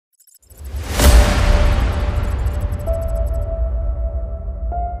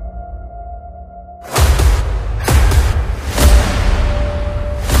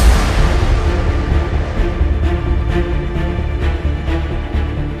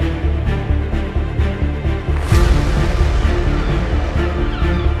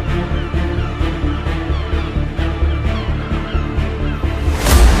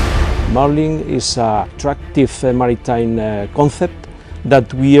MARLİN is an attractive maritime concept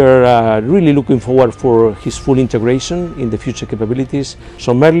that we are really looking forward for his full integration in the future capabilities.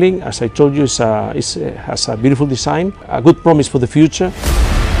 So MARLİN, as I told you, has a beautiful design, a good promise for the future.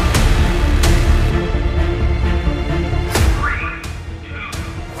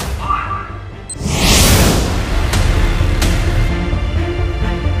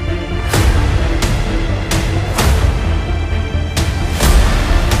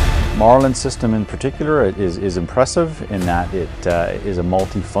 MARLİN system in particular is impressive in that it is a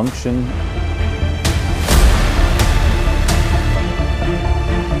multi-function.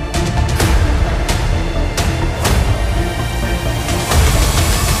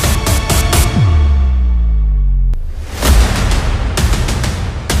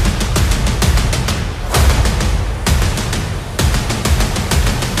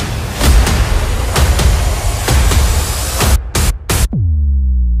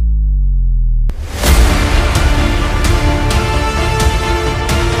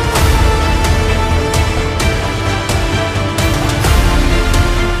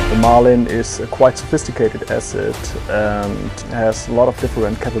 MARLİN is a quite sophisticated asset and has a lot of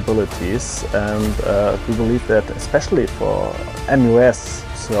different capabilities, and we believe that especially for MUS,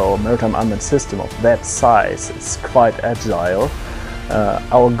 so Maritime Unmanned System of that size, it's quite agile.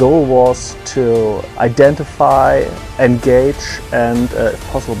 Our goal was to identify, engage and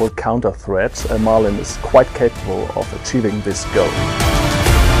if possible counter threats, and MARLİN is quite capable of achieving this goal.